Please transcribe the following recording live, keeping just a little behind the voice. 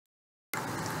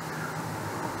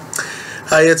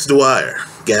Hi, it's Dwyer.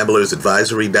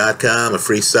 GamblersAdvisory.com, a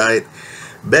free site.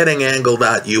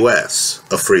 BettingAngle.us,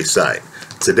 a free site.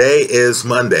 Today is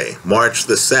Monday, March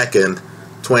the 2nd,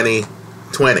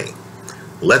 2020.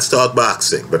 Let's talk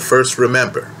boxing, but first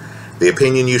remember, the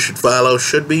opinion you should follow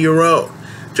should be your own.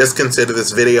 Just consider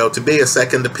this video to be a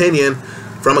second opinion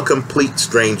from a complete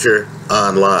stranger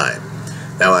online.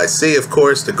 Now I see, of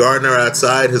course, the gardener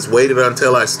outside has waited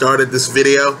until I started this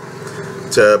video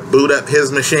to boot up his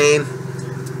machine,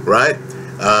 right?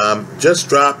 Just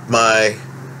dropped my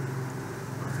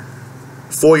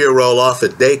 4-year-old off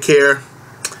at daycare.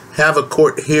 Have a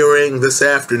court hearing this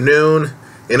afternoon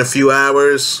in a few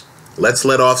hours. Let's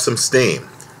let off some steam.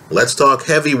 Let's talk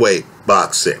heavyweight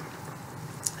boxing.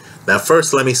 Now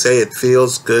first let me say it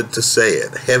feels good to say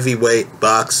it. Heavyweight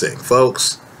boxing.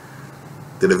 Folks,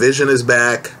 the division is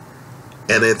back,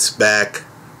 and it's back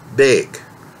big.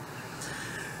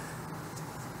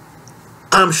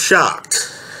 I'm shocked,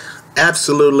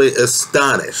 absolutely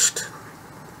astonished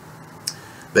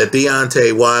that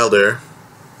Deontay Wilder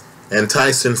and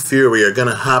Tyson Fury are going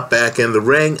to hop back in the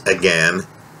ring again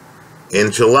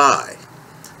in July.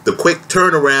 The quick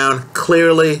turnaround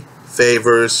clearly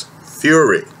favors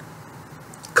Fury.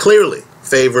 Clearly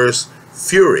favors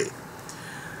Fury.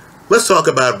 Let's talk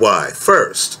about why.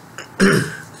 First,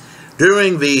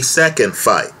 during the second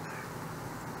fight,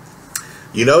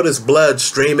 you notice blood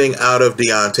streaming out of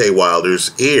Deontay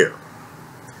Wilder's ear.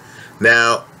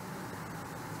 Now,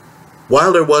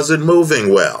 Wilder wasn't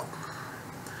moving well.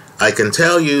 I can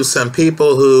tell you some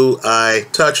people who I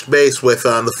touched base with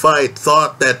on the fight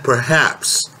thought that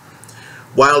perhaps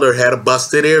Wilder had a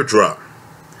busted eardrum,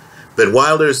 that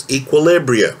Wilder's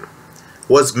equilibrium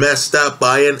was messed up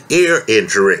by an ear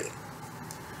injury.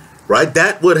 Right?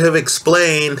 That would have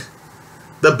explained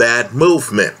the bad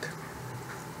movement.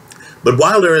 But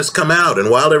Wilder has come out and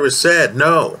Wilder has said,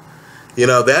 no,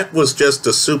 that was just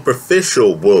a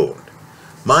superficial wound.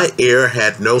 My ear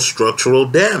had no structural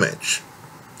damage.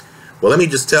 Well, let me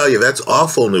just tell you, that's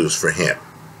awful news for him.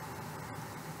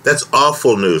 That's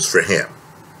awful news for him.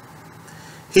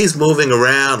 He's moving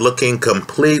around looking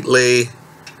completely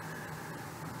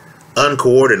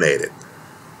uncoordinated.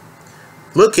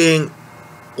 Looking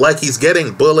like he's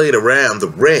getting bullied around the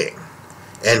ring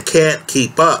and can't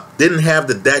keep up. Didn't have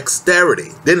the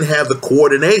dexterity, didn't have the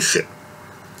coordination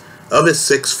of his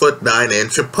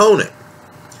 6'9" opponent.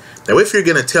 Now, if you're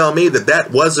going to tell me that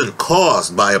that wasn't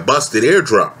caused by a busted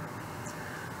eardrum,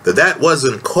 that that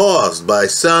wasn't caused by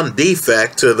some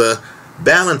defect to the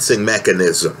balancing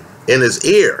mechanism in his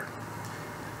ear,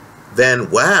 then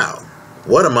wow,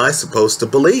 what am I supposed to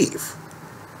believe?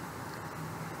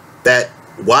 That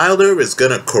Wilder is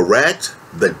going to correct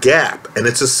the gap, and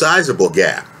it's a sizable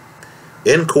gap,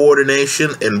 in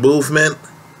coordination and movement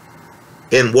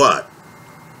in what?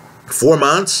 4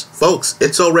 months? Folks,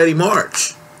 it's already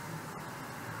March.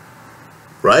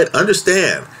 Right?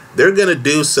 Understand, they're going to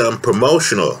do some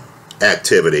promotional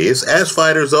activities, as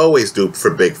fighters always do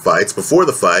for big fights before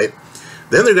the fight.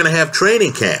 Then they're going to have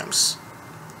training camps.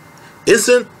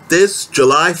 Isn't this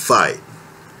July fight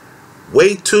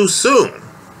way too soon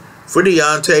for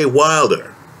Deontay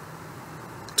Wilder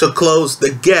to close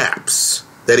the gaps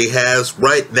that he has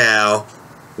right now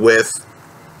with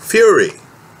Fury?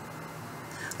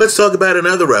 Let's talk about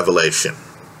another revelation.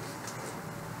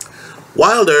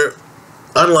 Wilder,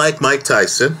 unlike Mike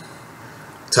Tyson,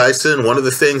 one of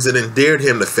the things that endeared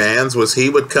him to fans was he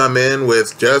would come in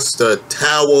with just a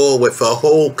towel with a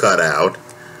hole cut out,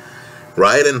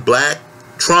 right, and black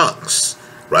trunks,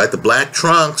 right? The black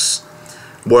trunks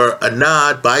were a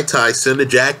nod by Tyson to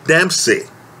Jack Dempsey,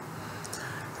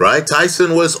 right?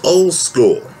 Tyson was old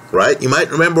school, right? You might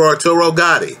remember Arturo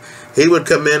Gatti. He would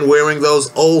come in wearing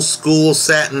those old school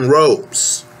satin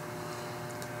robes,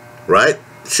 right?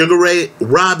 Sugar Ray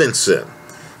Robinson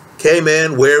came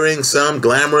in wearing some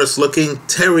glamorous looking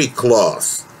terry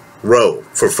cloth robe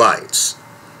for fights.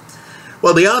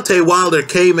 Well, Deontay Wilder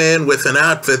came in with an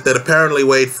outfit that apparently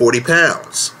weighed 40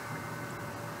 pounds.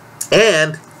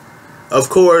 And, of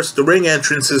course, the ring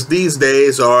entrances these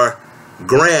days are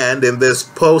grand in this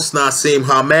post-Naseem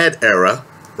Hamed era,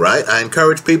 right? I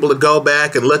encourage people to go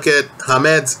back and look at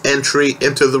Hamed's entry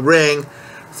into the ring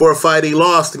for a fight he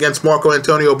lost against Marco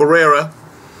Antonio Barrera.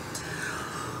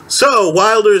 So,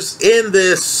 Wilder's in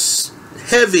this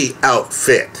heavy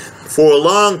outfit for a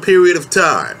long period of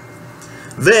time.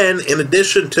 Then, in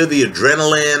addition to the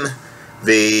adrenaline,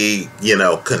 the,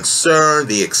 concern,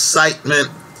 the excitement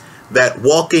that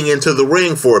walking into the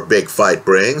ring for a big fight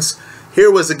brings, here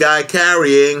was a guy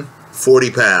carrying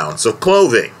 40 pounds of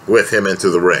clothing with him into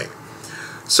the ring.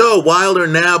 So Wilder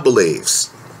now believes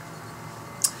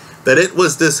that it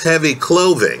was this heavy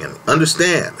clothing. And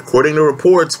understand, according to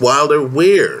reports, Wilder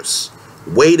wears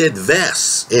weighted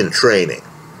vests in training.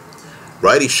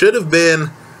 Right? He should have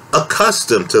been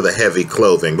accustomed to the heavy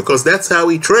clothing because that's how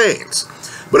he trains.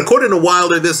 But according to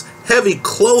Wilder, this heavy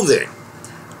clothing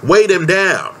weighed him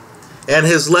down, and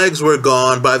his legs were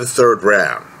gone by the 3rd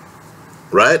round.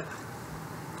 Right?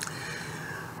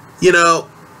 You know,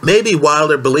 maybe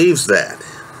Wilder believes that.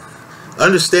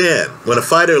 Understand, when a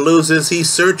fighter loses, he's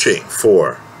searching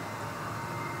for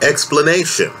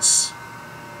explanations.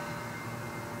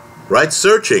 Right?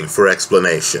 Searching for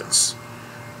explanations.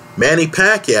 Manny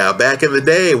Pacquiao, back in the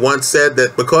day, once said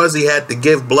that because he had to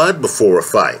give blood before a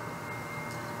fight,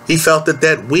 he felt that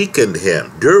that weakened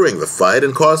him during the fight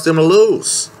and caused him to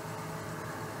lose.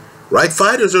 Right?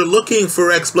 Fighters are looking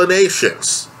for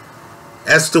explanations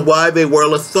as to why they were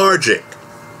lethargic,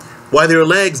 why their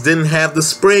legs didn't have the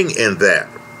spring in them.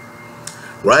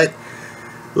 Right?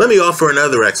 Let me offer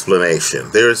another explanation.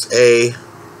 There's a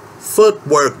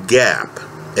footwork gap,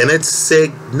 and it's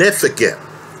significant,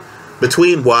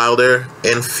 between Wilder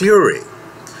and Fury.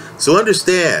 So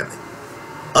understand,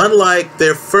 unlike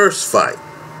their first fight,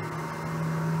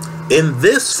 in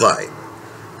this fight,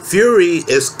 Fury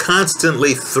is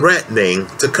constantly threatening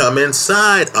to come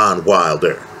inside on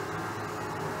Wilder.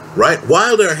 Right?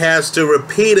 Wilder has to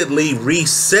repeatedly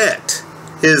reset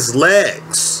his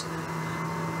legs.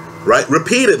 Right?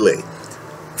 Repeatedly.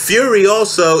 Fury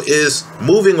also is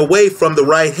moving away from the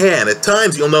right hand. At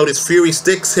times you'll notice Fury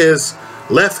sticks his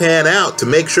left hand out to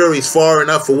make sure he's far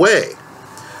enough away.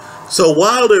 So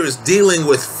Wilder is dealing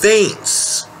with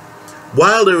feints.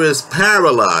 Wilder is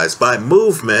paralyzed by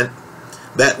movement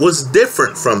that was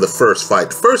different from the first fight.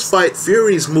 The first fight,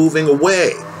 Fury's moving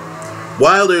away.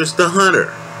 Wilder's the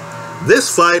hunter.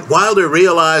 This fight, Wilder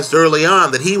realized early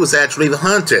on that he was actually the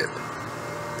hunted.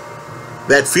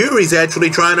 That Fury's actually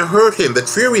trying to hurt him. That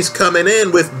Fury's coming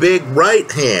in with big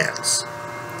right hands.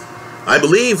 I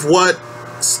believe what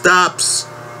stops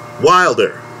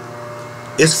Wilder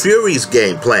is Fury's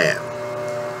game plan.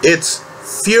 It's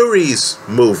Fury's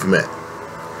movement.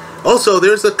 Also,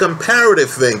 there's a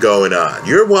comparative thing going on.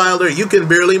 You're Wilder, you can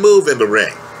barely move in the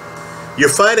ring. You're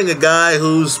fighting a guy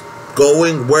who's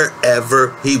going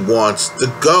wherever he wants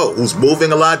to go, who's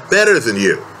moving a lot better than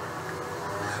you.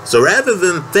 So rather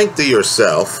than think to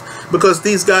yourself, because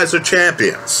these guys are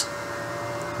champions,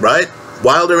 right?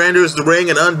 Wilder enters the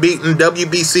ring an unbeaten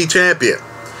WBC champion.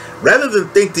 Rather than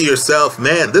think to yourself,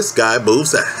 man, this guy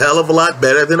moves a hell of a lot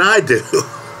better than I do,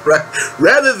 right?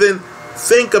 Rather than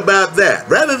think about that,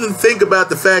 rather than think about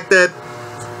the fact that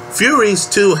Fury's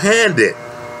two-handed.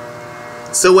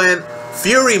 So when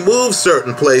Fury moves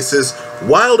certain places,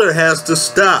 Wilder has to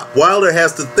stop. Wilder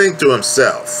has to think to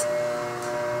himself,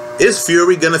 is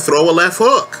Fury going to throw a left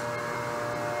hook?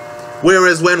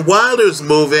 Whereas when Wilder's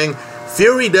moving,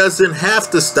 Fury doesn't have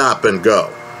to stop and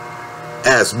go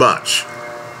as much,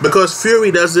 because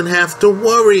Fury doesn't have to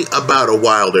worry about a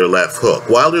Wilder left hook.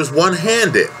 Wilder's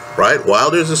one-handed, right?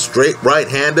 Wilder's a straight right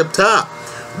hand up top.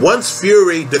 Once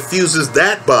Fury diffuses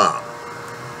that bomb,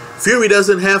 Fury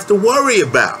doesn't have to worry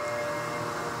about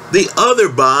the other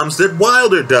bombs that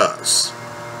Wilder does.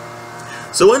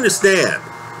 So understand,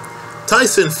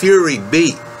 Tyson Fury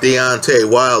beat Deontay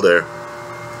Wilder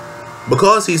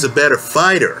because he's a better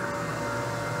fighter.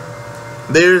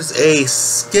 There's a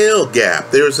skill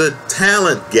gap, there's a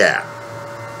talent gap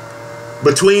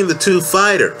between the two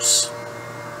fighters.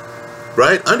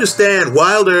 Right? Understand,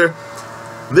 Wilder,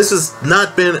 this has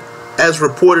not been as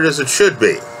reported as it should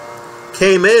be.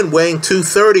 Came in weighing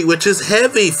 230, which is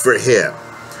heavy for him.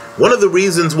 One of the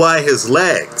reasons why his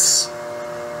legs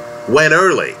went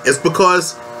early is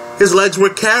because his legs were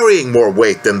carrying more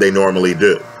weight than they normally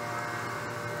do.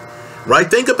 Right?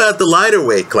 Think about the lighter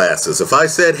weight classes. If I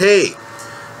said, hey,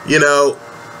 you know,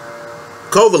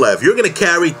 Kovalev, you're going to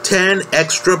carry 10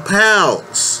 extra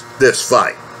pounds this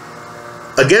fight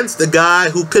against a guy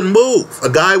who can move, a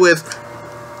guy with,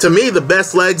 to me, the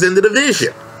best legs in the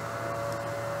division.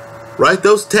 Right?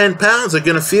 Those 10 pounds are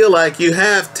going to feel like you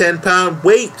have 10-pound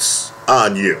weights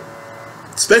on you,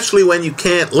 especially when you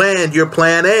can't land your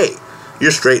plan A,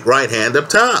 your straight right hand up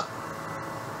top.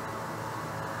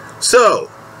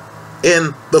 So,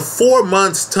 in the 4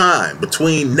 months' time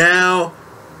between now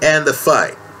and the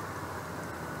fight,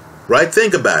 right?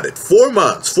 Think about it. 4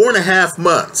 months, 4.5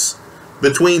 months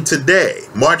between today,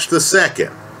 March the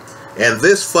 2nd, and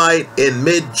this fight in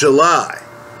mid-July.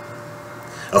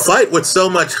 A fight with so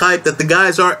much hype that the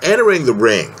guys are entering the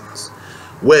rings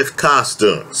with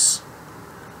costumes.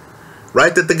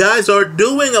 Right? That the guys are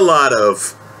doing a lot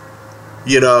of,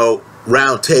 you know,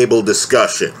 round table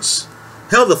discussions.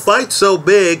 Hell, the fight's so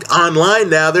big, online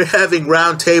now, they're having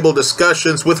roundtable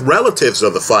discussions with relatives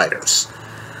of the fighters.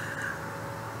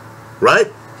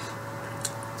 Right?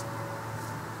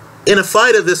 In a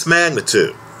fight of this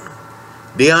magnitude,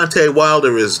 Deontay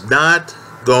Wilder is not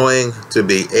going to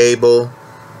be able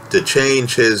to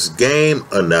change his game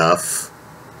enough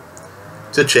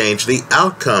to change the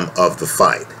outcome of the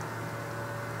fight.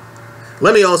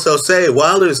 Let me also say,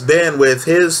 Wilder's been with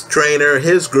his trainer,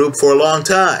 his group, for a long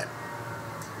time.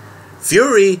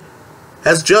 Fury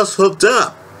has just hooked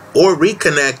up or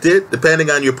reconnected,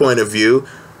 depending on your point of view,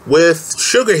 with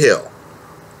Sugar Hill.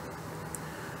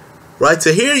 Right,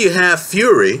 so here you have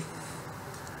Fury,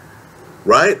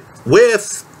 right,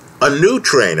 with a new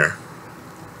trainer.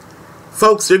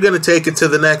 Folks, they're going to take it to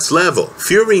the next level.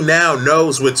 Fury now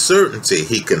knows with certainty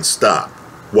he can stop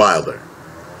Wilder,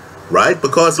 right?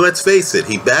 Because let's face it,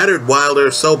 he battered Wilder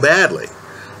so badly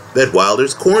that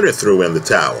Wilder's corner threw in the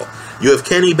towel. You have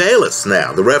Kenny Bayless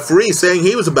now, the referee, saying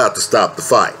he was about to stop the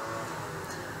fight.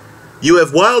 You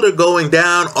have Wilder going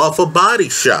down off a body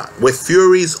shot with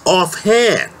Fury's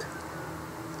offhand.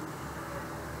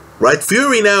 Right?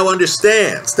 Fury now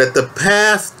understands that the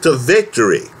path to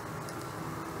victory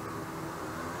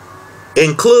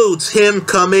includes him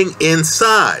coming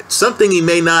inside, something he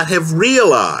may not have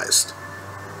realized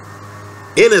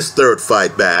in his third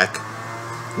fight back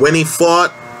when he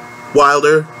fought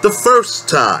Wilder the first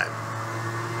time.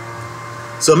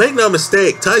 So make no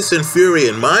mistake, Tyson Fury,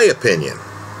 in my opinion,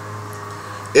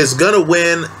 is going to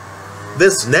win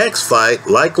this next fight,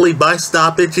 likely by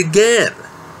stoppage again.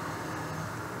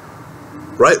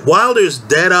 Right? Wilder's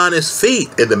dead on his feet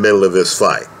in the middle of this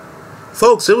fight.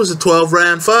 Folks, it was a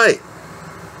 12-round fight.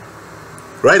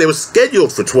 Right? It was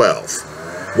scheduled for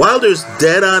 12. Wilder's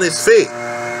dead on his feet.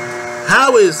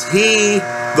 How is he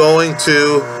going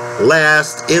to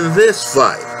last in this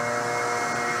fight?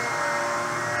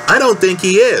 I don't think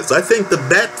he is. I think the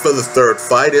bet for the third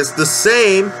fight is the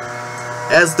same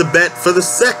as the bet for the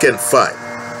second fight.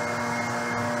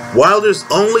 Wilder's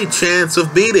only chance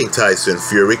of beating Tyson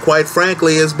Fury, quite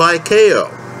frankly, is by KO.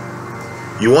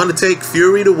 You want to take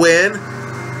Fury to win?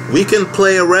 We can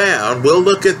play around. We'll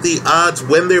look at the odds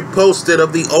when they're posted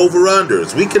of the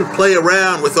over-unders. We can play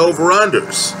around with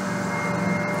over-unders.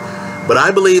 But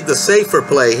I believe the safer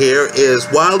play here is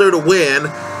Wilder to win,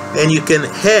 and you can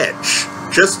hedge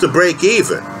just to break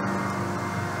even.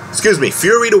 Excuse me,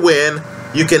 Fury to win,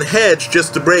 you can hedge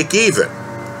just to break even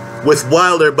with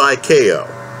Wilder by KO.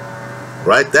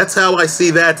 Right? That's how I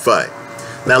see that fight.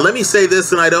 Now, let me say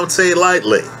this, and I don't say it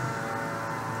lightly.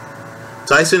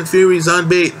 Tyson Fury's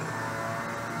unbeaten.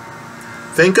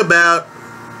 Think about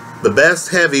the best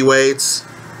heavyweights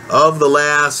of the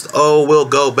last, we'll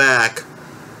go back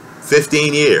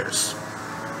 15 years.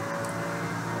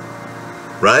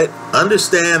 Right?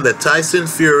 Understand that Tyson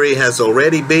Fury has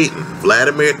already beaten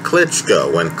Vladimir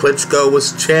Klitschko when Klitschko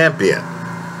was champion,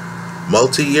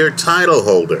 multi-year title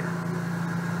holder.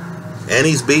 And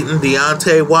he's beaten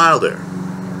Deontay Wilder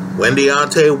when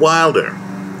Deontay Wilder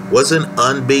was an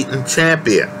unbeaten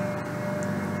champion.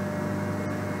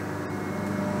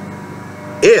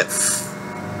 If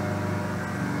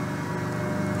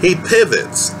he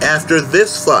pivots after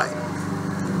this fight,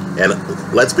 and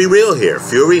let's be real here,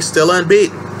 Fury's still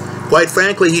unbeaten. Quite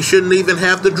frankly, he shouldn't even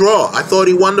have the draw. I thought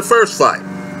he won the first fight.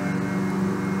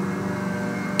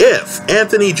 If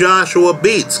Anthony Joshua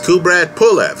beats Kubrat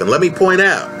Pulev, and let me point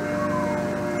out,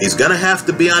 he's going to have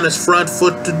to be on his front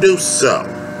foot to do so.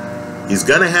 He's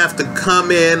going to have to come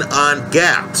in on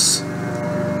gaps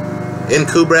in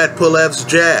Kubrat Pulev's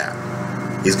jab.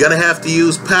 He's going to have to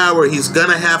use power. He's going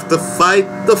to have to fight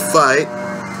the fight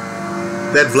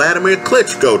that Vladimir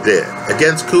Klitschko did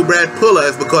against Kubrat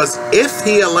Pulev, because if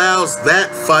he allows that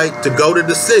fight to go to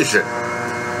decision,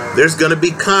 there's going to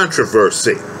be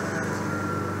controversy.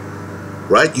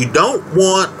 Right? You don't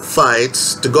want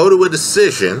fights to go to a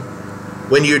decision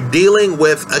when you're dealing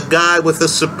with a guy with a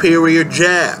superior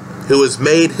jab who has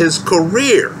made his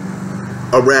career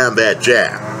around that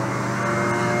jab.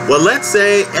 Well, let's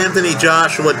say Anthony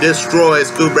Joshua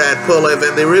destroys Kubrat Pulev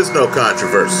and there is no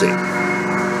controversy.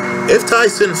 If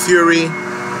Tyson Fury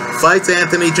fights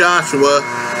Anthony Joshua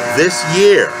this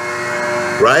year,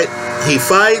 right? He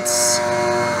fights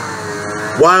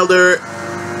Wilder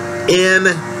in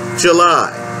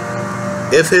July.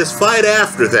 If his fight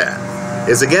after that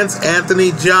is against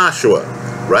Anthony Joshua,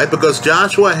 right? Because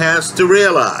Joshua has to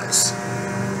realize,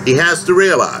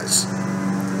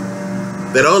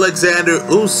 that Alexander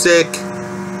Usyk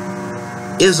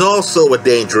is also a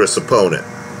dangerous opponent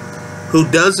who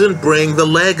doesn't bring the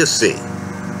legacy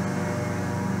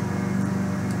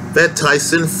that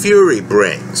Tyson Fury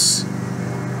brings.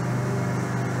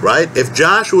 right? If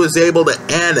Joshua is able to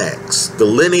annex the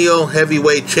lineal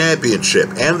heavyweight championship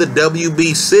and the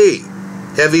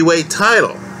WBC heavyweight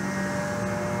title,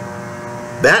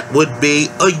 that would be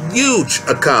a huge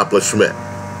accomplishment.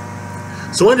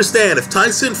 So understand, if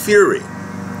Tyson Fury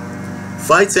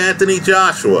fights Anthony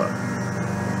Joshua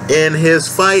in his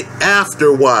fight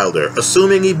after Wilder,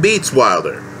 assuming he beats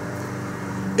Wilder,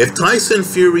 if Tyson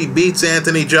Fury beats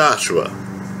Anthony Joshua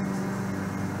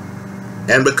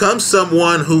and becomes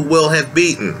someone who will have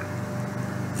beaten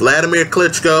Vladimir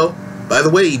Klitschko, by the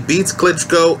way, he beats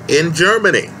Klitschko in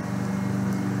Germany,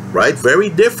 right? Very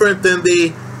different than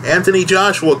the Anthony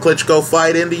Joshua Klitschko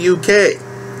fight in the UK,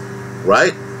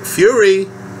 right? Fury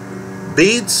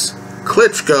beats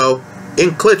Klitschko in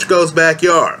Klitschko's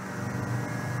backyard.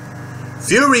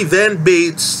 Fury then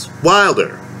beats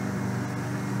Wilder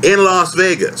in Las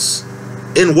Vegas,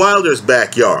 in Wilder's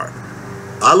backyard.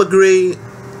 I'll agree,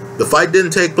 the fight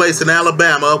didn't take place in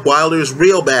Alabama, Wilder's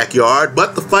real backyard,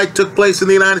 but the fight took place in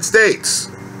the United States.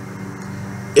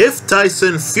 If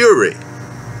Tyson Fury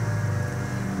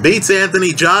beats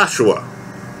Anthony Joshua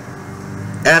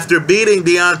after beating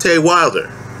Deontay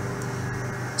Wilder,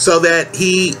 so that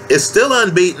he is still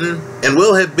unbeaten and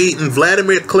will have beaten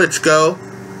Vladimir Klitschko,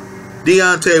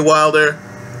 Deontay Wilder,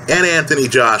 and Anthony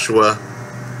Joshua,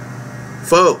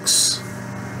 folks,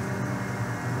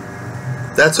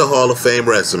 that's a Hall of Fame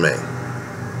resume.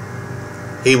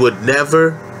 He would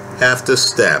never have to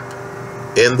step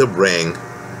in the ring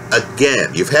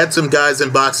again. You've had some guys in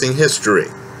boxing history,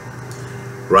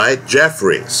 right?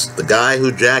 Jeffries, the guy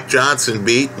who Jack Johnson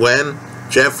beat when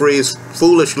Jeffries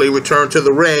foolishly returned to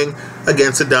the ring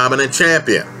against a dominant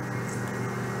champion.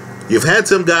 You've had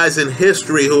some guys in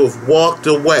history who have walked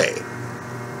away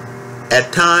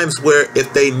at times where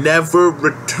if they never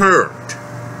returned,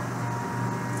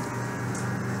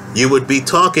 you would be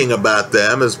talking about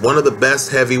them as one of the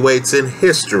best heavyweights in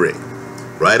history,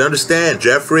 right? Understand,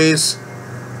 Jeffries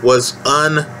was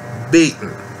unbeaten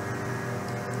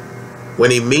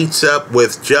when he meets up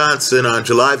with Johnson on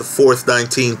July the 4th,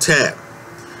 1910.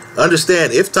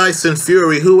 Understand, if Tyson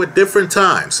Fury, who at different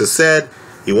times has said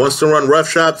he wants to run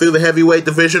roughshod through the heavyweight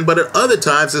division, but at other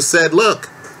times has said, look,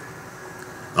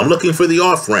 I'm looking for the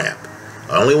off-ramp.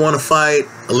 I only want to fight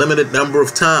a limited number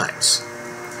of times.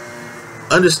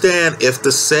 Understand, if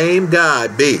the same guy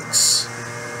beats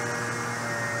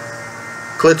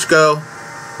Klitschko,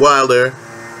 Wilder,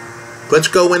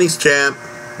 Klitschko when he's champ,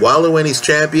 Wilder when he's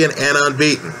champion and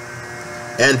unbeaten,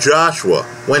 and Joshua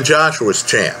when Joshua's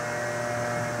champ,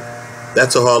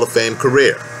 that's a Hall of Fame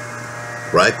career,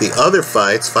 right? The other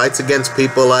fights against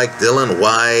people like Dylan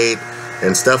White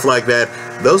and stuff like that,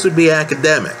 those would be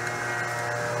academic.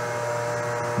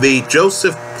 The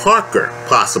Joseph Parker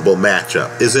possible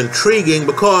matchup is intriguing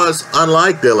because,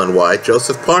 unlike Dylan White,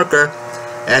 Joseph Parker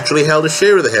actually held a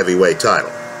share of the heavyweight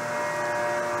title,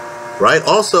 right?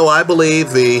 Also, I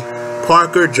believe the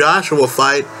Parker-Joshua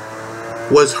fight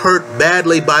was hurt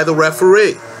badly by the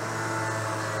referee.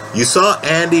 You saw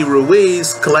Andy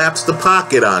Ruiz collapse the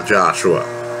pocket on Joshua,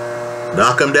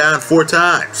 knock him down 4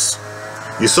 times.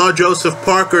 You saw Joseph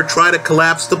Parker try to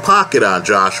collapse the pocket on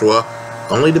Joshua,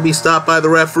 only to be stopped by the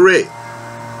referee.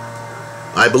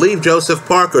 I believe Joseph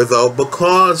Parker, though,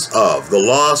 because of the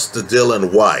loss to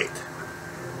Dylan White,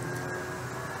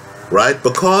 right?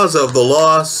 Because of the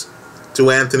loss to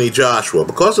Anthony Joshua,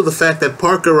 because of the fact that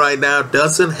Parker right now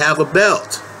doesn't have a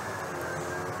belt,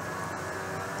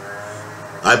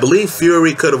 I believe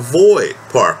Fury could avoid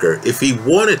Parker if he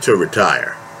wanted to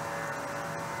retire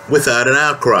without an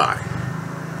outcry,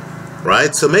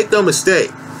 right? So make no mistake,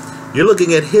 you're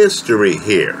looking at history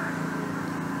here.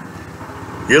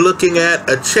 You're looking at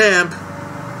a champ,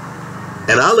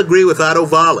 and I'll agree with Otto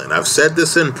Wallin. I've said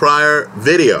this in prior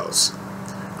videos.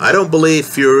 I don't believe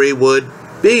Fury would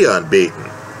be unbeaten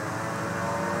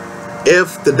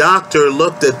if the doctor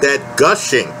looked at that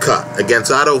gushing cut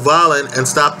against Otto Wallin and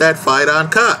stopped that fight on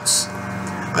cuts.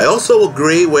 I also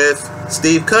agree with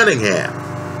Steve Cunningham.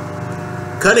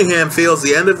 Cunningham feels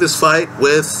the end of this fight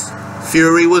with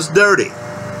Fury was dirty.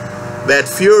 That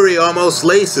Fury almost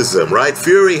laces him, right?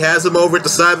 Fury has him over at the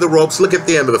side of the ropes. Look at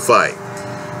the end of the fight.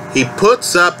 He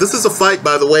puts up, this is a fight,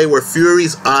 by the way, where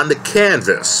Fury's on the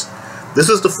canvas. This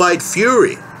is the fight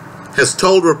Fury has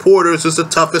told reporters is the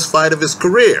toughest fight of his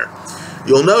career.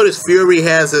 You'll notice Fury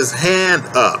has his hand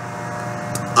up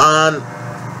on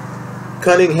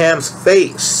Cunningham's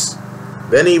face.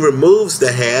 Then he removes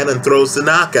the hand and throws the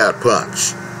knockout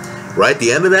punch. Right?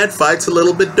 The end of that fight's a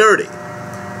little bit dirty.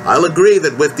 I'll agree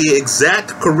that with the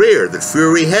exact career that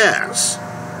Fury has,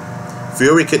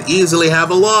 Fury could easily have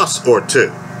a loss or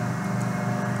two.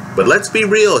 But let's be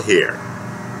real here.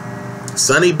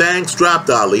 Sonny Banks dropped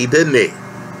Ali, didn't he?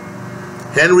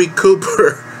 Henry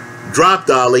Cooper dropped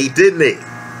Ali, didn't he?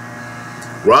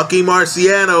 Rocky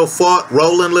Marciano fought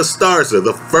Roland Listarza.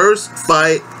 The first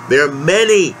fight, there are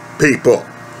many people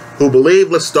who believe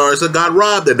Listarza got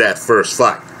robbed in that first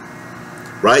fight.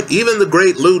 Right? Even the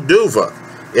great Lou Duva,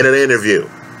 in an interview,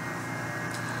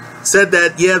 said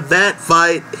that, yeah, that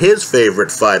fight, his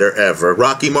favorite fighter ever,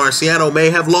 Rocky Marciano, may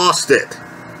have lost it.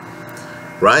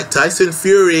 Right? Tyson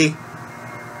Fury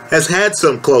has had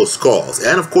some close calls.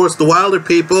 And, of course, the Wilder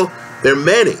people, there are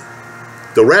many.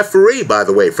 The referee, by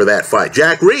the way, for that fight,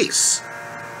 Jack Reese,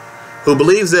 who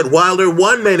believes that Wilder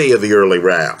won many of the early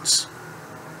rounds.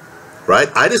 Right?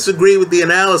 I disagree with the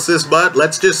analysis, but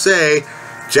let's just say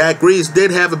Jack Reese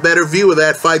did have a better view of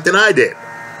that fight than I did.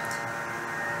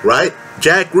 Right?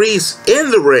 Jack Reese,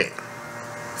 in the ring,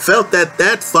 felt that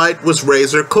that fight was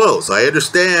razor close. I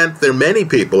understand there are many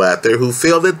people out there who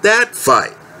feel that that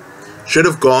fight should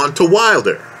have gone to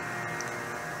Wilder.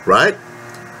 Right?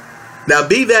 Now,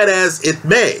 be that as it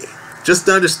may, just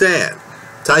understand,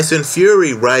 Tyson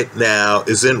Fury right now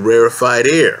is in rarefied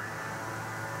air.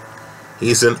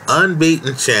 He's an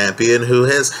unbeaten champion who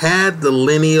has had the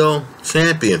lineal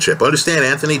championship. Understand,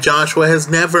 Anthony Joshua has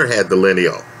never had the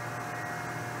lineal.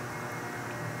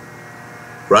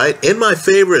 Right? In my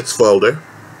favorites folder,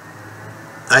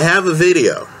 I have a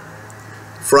video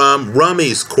from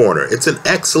Rummy's Corner. It's an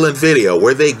excellent video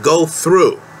where they go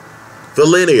through the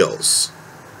lineals.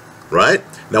 Right?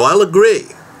 Now, I'll agree,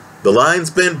 the line's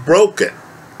been broken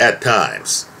at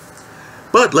times.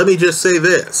 But let me just say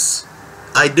this.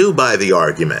 I do buy the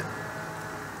argument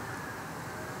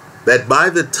that by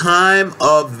the time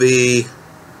of the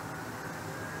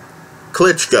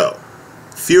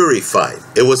Klitschko-Fury fight,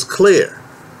 it was clear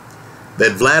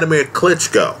that Vladimir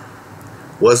Klitschko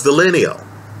was the lineal.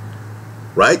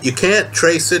 Right? You can't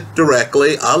trace it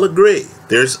directly. I'll agree.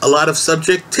 There's a lot of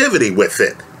subjectivity with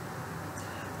it.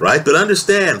 Right? But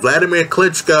understand, Vladimir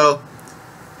Klitschko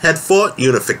had fought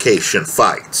unification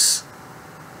fights.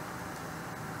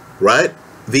 Right?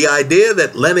 The idea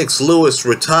that Lennox Lewis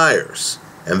retires,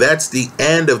 and that's the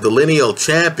end of the lineal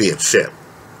championship,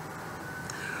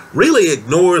 really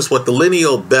ignores what the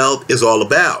lineal belt is all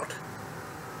about.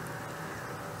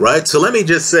 Right? So let me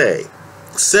just say,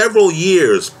 several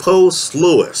years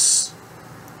post-Lewis,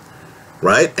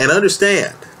 right? And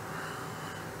understand,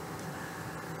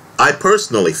 I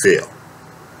personally feel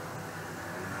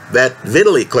that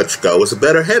Vitaly Klitschko was a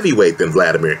better heavyweight than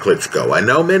Vladimir Klitschko. I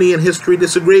know many in history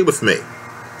disagree with me.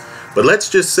 But let's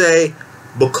just say,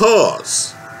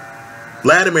 because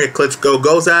Vladimir Klitschko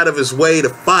goes out of his way to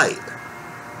fight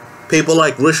people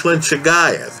like Ruslan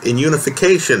Chagayev in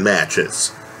unification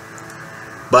matches,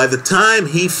 by the time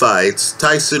he fights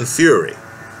Tyson Fury,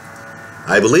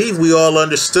 I believe we all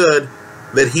understood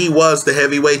that he was the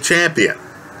heavyweight champion.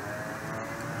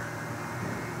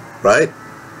 Right?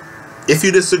 If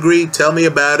you disagree, tell me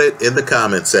about it in the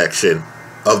comment section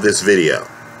of this video.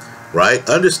 Right?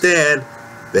 Understand,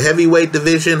 the heavyweight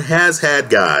division has had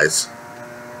guys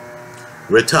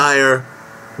retire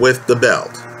with the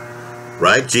belt.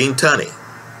 Right? Gene Tunney.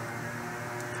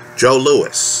 Joe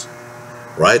Louis.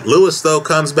 Right? Lewis, though,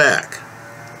 comes back.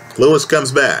 Lewis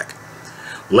comes back.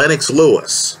 Lennox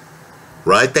Lewis.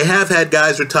 Right? They have had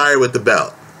guys retire with the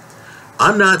belt.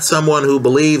 I'm not someone who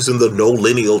believes in the no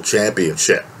lineal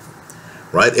championship.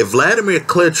 Right? If Vladimir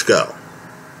Klitschko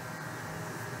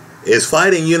is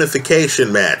fighting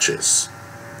unification matches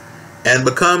and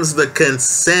becomes the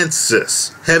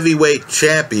consensus heavyweight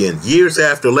champion years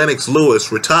after Lennox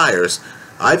Lewis retires,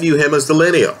 I view him as the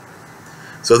lineal.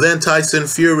 So then Tyson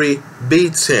Fury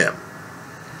beats him.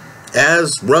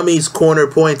 As Rummy's Corner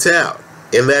points out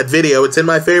in that video, it's in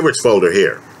my favorites folder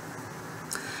here.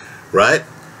 Right?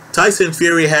 Tyson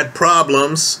Fury had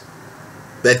problems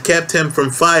that kept him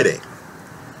from fighting.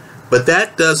 But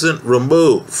that doesn't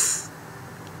remove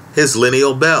his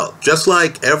lineal belt. Just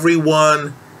like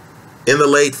everyone in the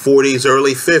late 40s,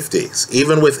 early 50s,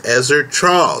 even with Ezzard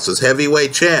Charles as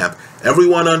heavyweight champ,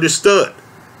 everyone understood,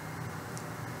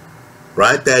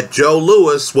 right, that Joe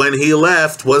Louis, when he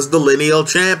left, was the lineal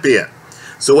champion.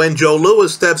 So when Joe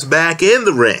Louis steps back in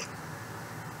the ring,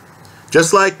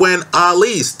 just like when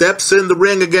Ali steps in the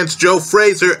ring against Joe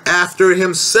Frazier after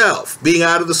himself being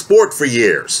out of the sport for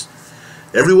years,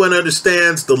 everyone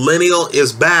understands the lineal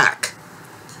is back.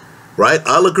 Right?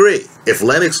 I'll agree. If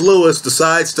Lennox Lewis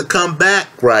decides to come back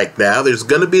right now, there's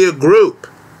going to be a group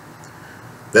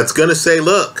that's going to say,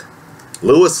 look,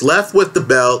 Lewis left with the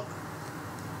belt.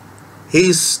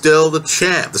 He's still the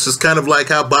champ. This is kind of like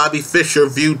how Bobby Fischer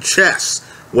viewed chess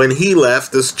when he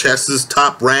left as chess's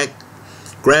top-ranked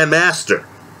grandmaster.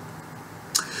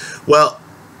 Well,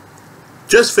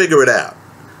 just figure it out.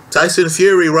 Tyson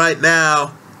Fury right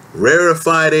now,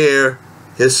 rarefied air,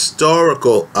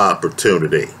 historical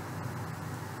opportunity.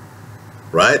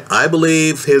 Right? I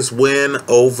believe his win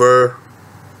over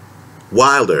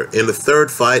Wilder in the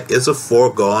third fight is a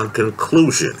foregone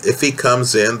conclusion if he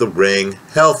comes in the ring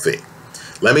healthy.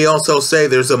 Let me also say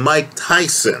there's a Mike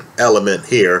Tyson element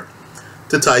here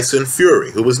to Tyson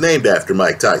Fury, who was named after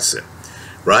Mike Tyson.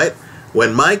 Right?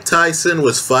 When Mike Tyson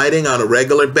was fighting on a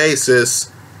regular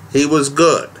basis, he was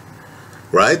good.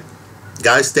 Right?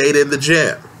 Guy stayed in the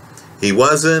gym. He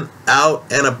wasn't out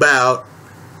and about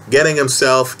getting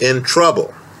himself in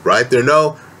trouble, right? There are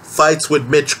no fights with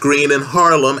Mitch Green in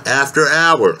Harlem after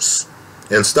hours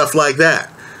and stuff like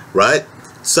that, right?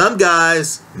 Some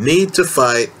guys need to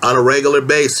fight on a regular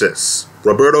basis.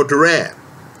 Roberto Duran,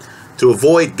 to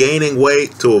avoid gaining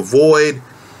weight, to avoid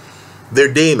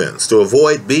their demons, to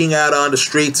avoid being out on the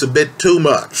streets a bit too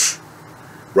much,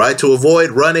 right? To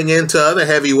avoid running into other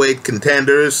heavyweight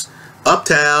contenders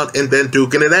uptown and then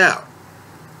duking it out.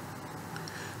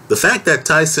 The fact that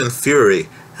Tyson Fury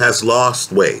has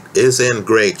lost weight, is in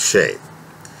great shape,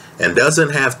 and doesn't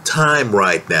have time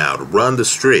right now to run the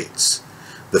streets.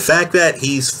 The fact that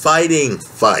he's fighting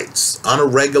fights on a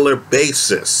regular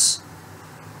basis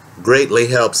greatly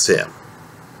helps him.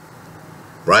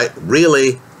 Right?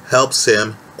 Really helps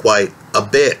him quite a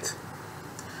bit.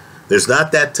 There's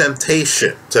not that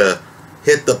temptation to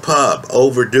hit the pub,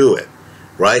 overdo it.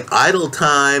 Right? Idle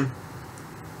time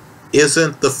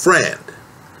isn't the friend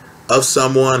of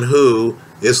someone who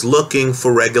is looking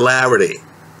for regularity.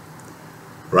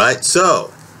 Right?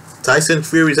 So, Tyson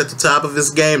Fury's at the top of his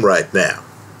game right now.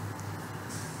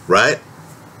 Right?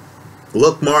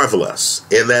 Looked marvelous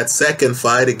in that second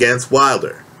fight against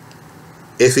Wilder.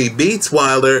 If he beats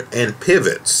Wilder and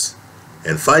pivots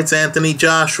and fights Anthony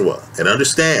Joshua, and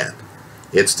understand,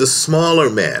 it's the smaller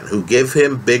men who give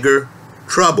him bigger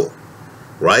trouble.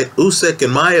 Right? Usyk, in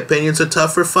my opinion, is a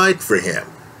tougher fight for him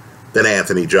than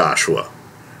Anthony Joshua.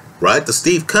 Right? The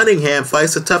Steve Cunningham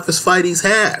fight's the toughest fight he's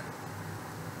had,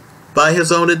 by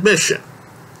his own admission.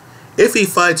 If he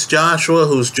fights Joshua,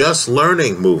 who's just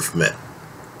learning movement,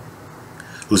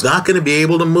 who's not going to be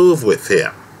able to move with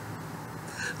him,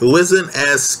 who isn't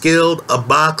as skilled a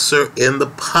boxer in the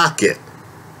pocket.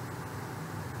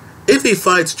 If he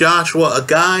fights Joshua, a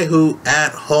guy who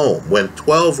at home went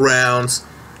 12 rounds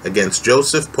against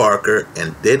Joseph Parker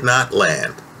and did not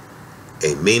land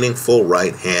a meaningful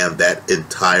right hand that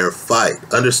entire fight.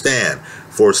 Understand,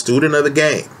 for a student of the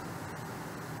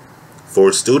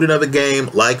game,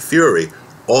 like Fury,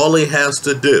 all he has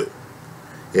to do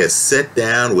is sit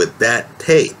down with that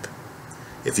tape.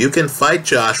 If you can fight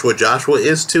Joshua, Joshua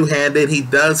is two-handed. He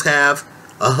does have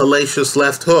a hellacious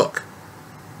left hook.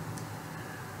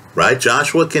 Right?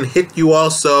 Joshua can hit you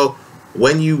also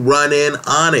when you run in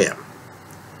on him.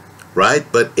 Right?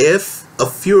 But if a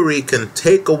Fury can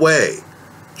take away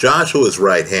Joshua's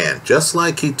right hand, just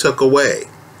like he took away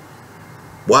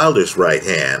Wilder's right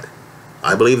hand,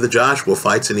 I believe the Joshua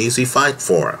fight's an easy fight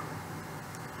for him.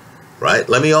 Right?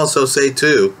 Let me also say,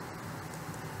 too,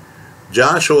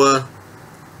 Joshua,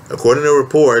 according to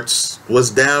reports, was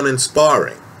down in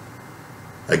sparring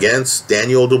against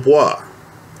Daniel Dubois.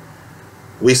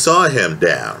 We saw him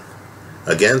down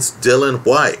against Dylan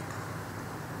White.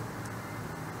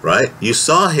 Right? You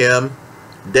saw him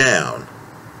down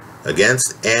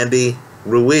against Andy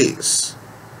Ruiz.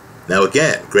 Now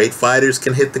again, great fighters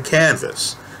can hit the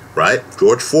canvas. Right?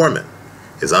 George Foreman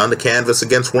is on the canvas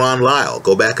against Ron Lyle.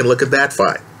 Go back and look at that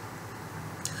fight.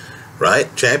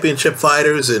 Right? Championship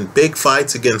fighters in big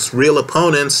fights against real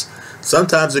opponents,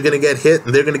 sometimes they're going to get hit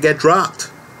and they're going to get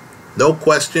dropped. No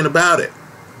question about it.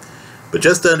 But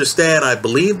just to understand, I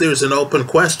believe there's an open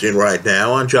question right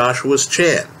now on Joshua's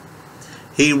chin.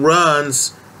 He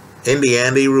runs in the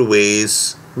Andy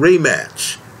Ruiz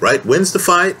rematch. Right? Wins the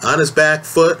fight on his back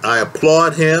foot. I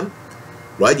applaud him.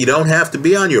 Right? You don't have to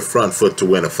be on your front foot to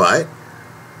win a fight.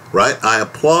 Right? I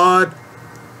applaud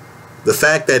the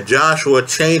fact that Joshua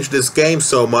changed his game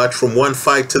so much from one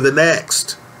fight to the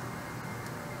next.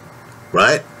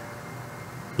 Right?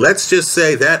 Let's just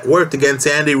say that worked against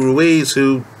Andy Ruiz,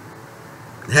 who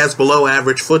has below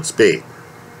average foot speed.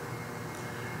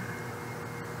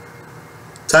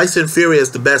 Tyson Fury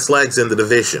has the best legs in the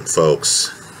division,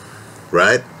 folks.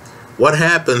 Right? What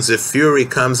happens if Fury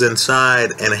comes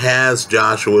inside and has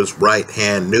Joshua's right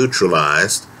hand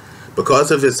neutralized?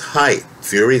 Because of his height,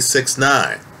 Fury's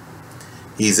 6'9".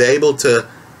 He's able to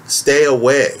stay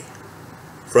away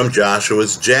from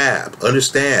Joshua's jab.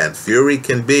 Understand, Fury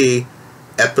can be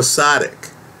episodic.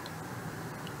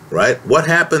 Right? What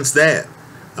happens then?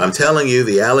 I'm telling you,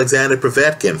 the Alexander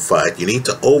Povetkin fight, you need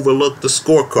to overlook the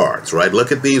scorecards, right?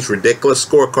 Look at these ridiculous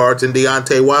scorecards in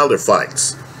Deontay Wilder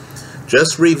fights.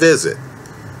 Just revisit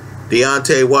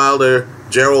Deontay Wilder,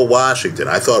 Gerald Washington.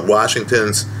 I thought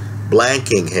Washington's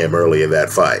blanking him early in that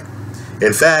fight.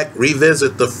 In fact,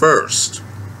 revisit the first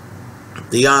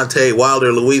Deontay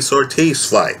Wilder-Luis Ortiz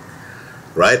fight,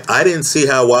 right? I didn't see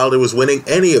how Wilder was winning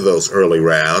any of those early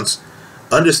rounds.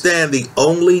 Understand the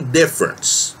only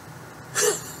difference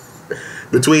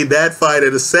between that fight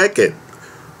and the second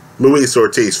Luis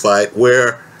Ortiz fight,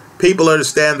 where people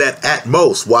understand that at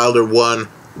most Wilder won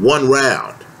one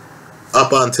round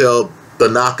up until the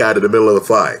knockout in the middle of the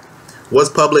fight, was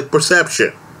public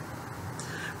perception.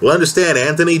 Well, understand,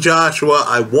 Anthony Joshua,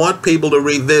 I want people to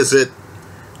revisit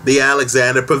the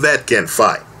Alexander Povetkin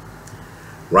fight,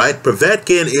 right?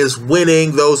 Povetkin is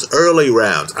winning those early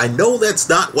rounds. I know that's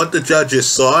not what the judges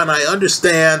saw, and I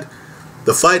understand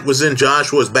the fight was in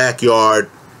Joshua's backyard,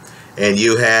 and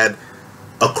you had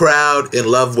a crowd in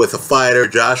love with a fighter.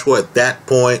 Joshua at that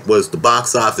point was the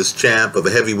box office champ of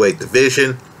the heavyweight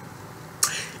division.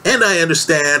 And I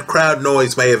understand crowd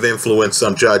noise may have influenced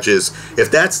some judges.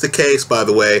 If that's the case, by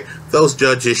the way, those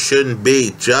judges shouldn't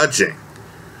be judging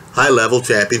high-level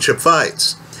championship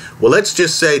fights. Well, let's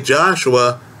just say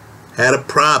Joshua had a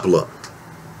problem.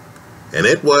 And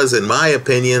it was, in my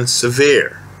opinion,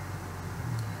 severe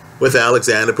with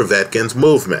Alexander Povetkin's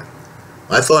movement.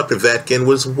 I thought Povetkin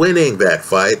was winning that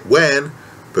fight when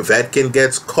Povetkin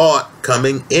gets caught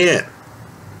coming in.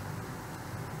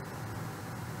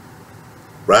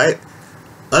 Right?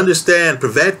 Understand,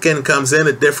 Povetkin comes in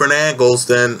at different angles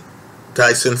than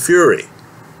Tyson Fury.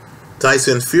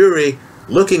 Tyson Fury,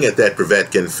 looking at that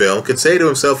Povetkin film, could say to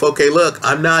himself, okay, look,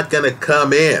 I'm not going to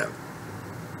come in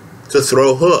to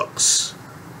throw hooks.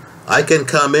 I can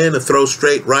come in and throw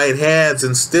straight right hands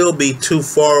and still be too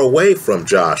far away from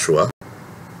Joshua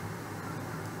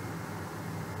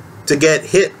to get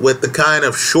hit with the kind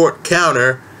of short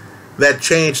counter that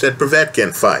changed that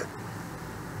Povetkin fight.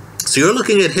 So you're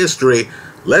looking at history.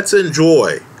 Let's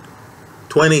enjoy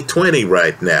 2020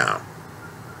 right now.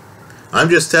 I'm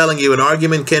just telling you, an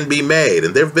argument can be made,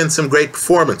 and there have been some great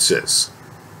performances,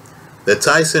 that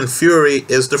Tyson Fury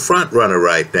is the front runner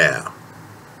right now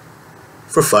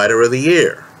for Fighter of the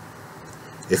Year.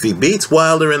 If he beats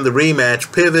Wilder in the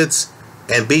rematch, pivots,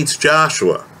 and beats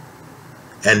Joshua,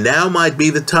 and now might be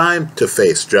the time to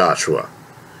face Joshua.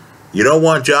 You don't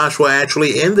want Joshua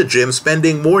actually in the gym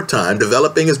spending more time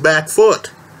developing his back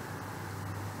foot.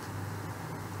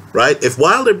 Right?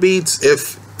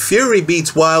 If Fury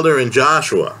beats Wilder and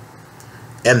Joshua,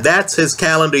 and that's his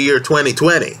calendar year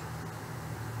 2020,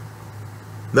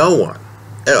 no one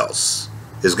else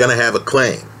is going to have a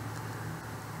claim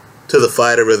to the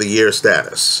Fighter of the Year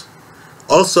status.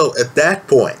 Also, at that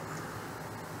point,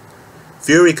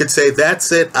 Fury could say,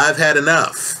 that's it, I've had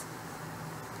enough.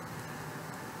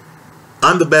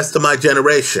 I'm the best of my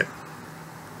generation.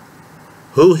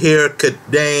 Who here could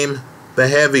name the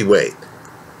heavyweight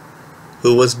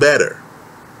who was better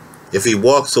if he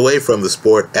walks away from the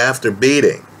sport after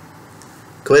beating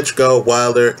Klitschko,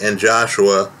 Wilder, and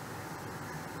Joshua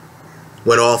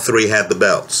when all three had the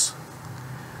belts?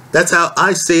 That's how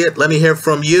I see it. Let me hear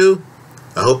from you.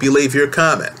 I hope you leave your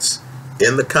comments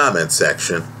in the comment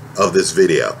section of this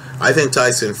video. I think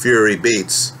Tyson Fury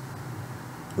beats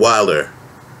Wilder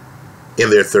in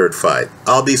their third fight.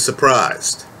 I'll be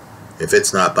surprised if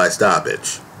it's not by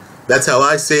stoppage. That's how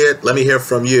I see it. Let me hear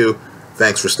from you.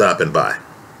 Thanks for stopping by.